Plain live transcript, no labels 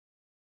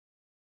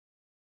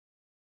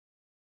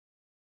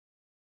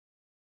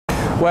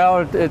Well,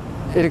 it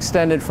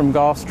extended from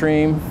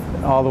Gulfstream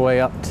all the way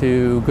up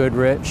to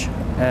Goodrich,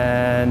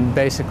 and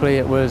basically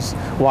it was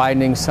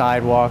widening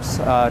sidewalks,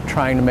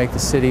 trying to make the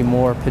city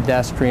more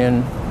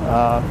pedestrian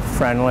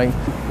friendly.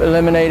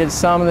 Eliminated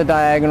some of the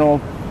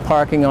diagonal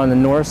parking on the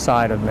north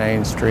side of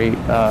Main Street.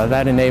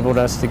 That enabled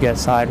us to get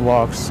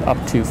sidewalks up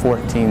to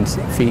 14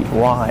 feet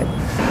wide.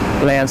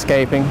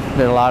 Landscaping,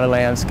 did a lot of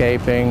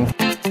landscaping.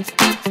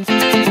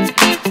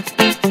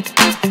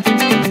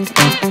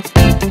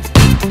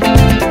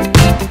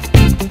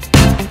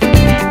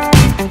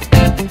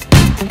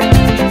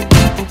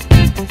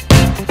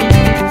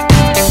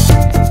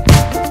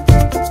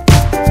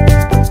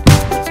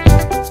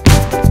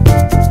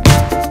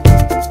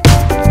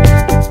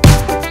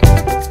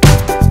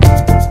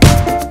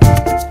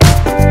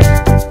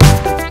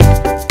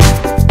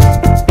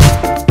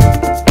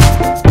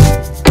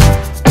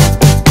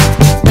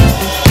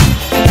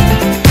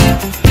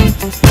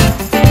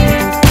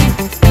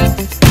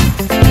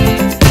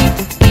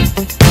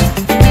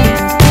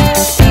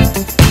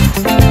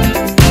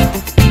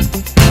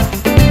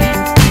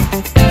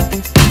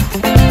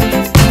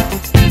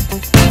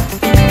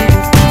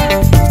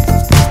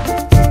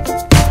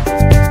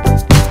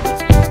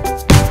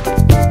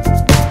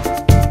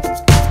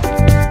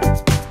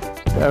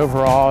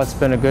 Overall, it's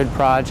been a good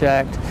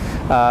project.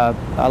 A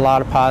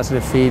lot of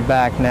positive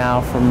feedback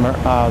now from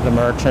the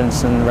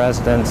merchants and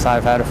residents.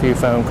 I've had a few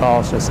phone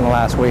calls just in the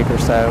last week or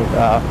so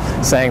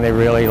saying they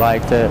really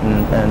liked it,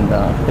 and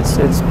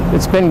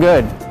it's been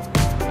good.